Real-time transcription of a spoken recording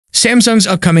Samsung's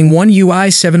upcoming One UI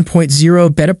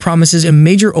 7.0 beta promises a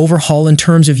major overhaul in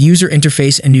terms of user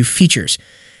interface and new features.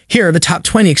 Here are the top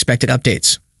 20 expected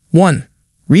updates. 1.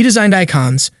 Redesigned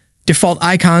icons. Default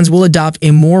icons will adopt a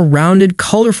more rounded,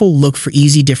 colorful look for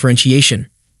easy differentiation.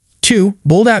 2.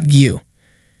 Bold app view.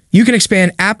 You can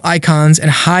expand app icons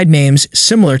and hide names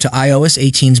similar to iOS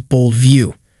 18's bold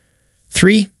view.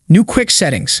 3. New quick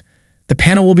settings. The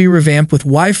panel will be revamped with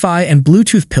Wi-Fi and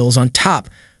Bluetooth pills on top,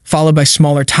 followed by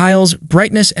smaller tiles,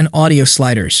 brightness, and audio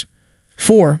sliders.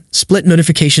 4. Split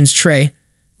notifications tray.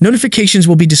 Notifications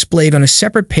will be displayed on a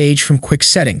separate page from quick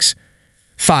settings.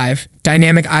 5.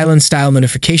 Dynamic island-style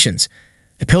notifications.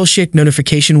 A pill-shaped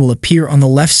notification will appear on the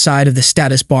left side of the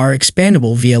status bar,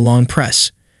 expandable via long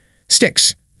press.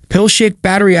 6. Pill-shaped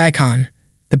battery icon.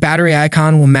 The battery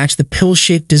icon will match the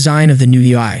pill-shaped design of the new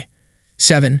UI.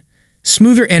 7.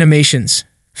 Smoother animations.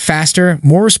 Faster,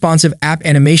 more responsive app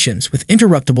animations with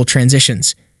interruptible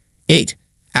transitions. 8.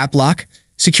 App lock.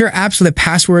 Secure apps with a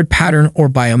password, pattern, or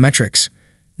biometrics.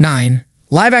 9.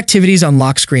 Live activities on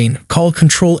lock screen, called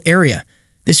Control Area.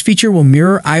 This feature will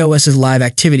mirror iOS's live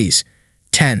activities.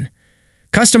 10.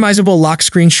 Customizable lock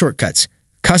screen shortcuts.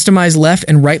 Customize left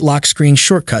and right lock screen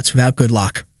shortcuts without good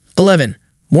lock. 11.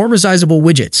 More resizable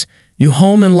widgets. New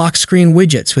home and lock screen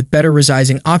widgets with better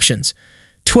resizing options.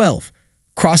 12.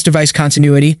 Cross-device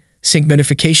continuity. Sync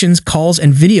notifications, calls,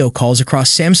 and video calls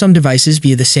across Samsung devices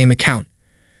via the same account.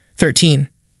 13.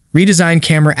 Redesigned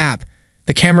camera app.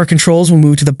 The camera controls will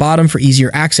move to the bottom for easier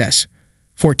access.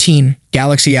 14.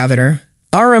 Galaxy Avatar.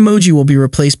 Our emoji will be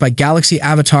replaced by Galaxy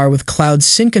Avatar with cloud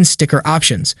sync and sticker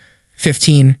options.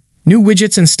 15. New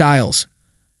widgets and styles.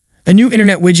 A new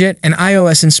internet widget and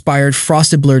iOS-inspired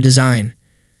frosted blur design.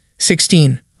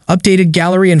 16. Updated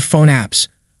gallery and phone apps.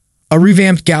 A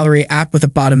revamped gallery app with a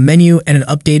bottom menu and an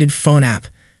updated phone app.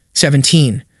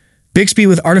 17. Bixby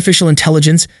with artificial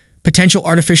intelligence. Potential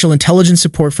artificial intelligence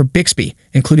support for Bixby,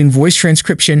 including voice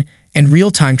transcription and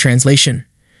real-time translation.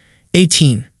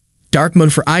 18. Dark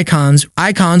mode for icons.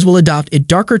 Icons will adopt a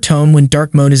darker tone when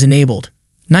dark mode is enabled.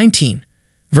 19.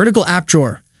 Vertical app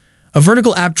drawer. A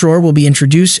vertical app drawer will be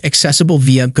introduced, accessible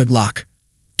via good lock.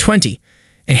 20.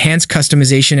 Enhanced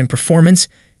customization and performance.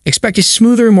 Expect a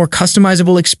smoother and more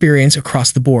customizable experience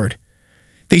across the board.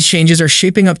 These changes are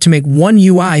shaping up to make One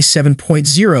UI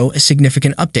 7.0 a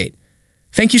significant update.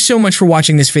 Thank you so much for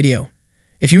watching this video.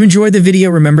 If you enjoyed the video,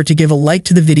 remember to give a like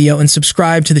to the video and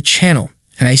subscribe to the channel,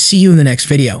 and I see you in the next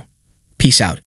video. Peace out.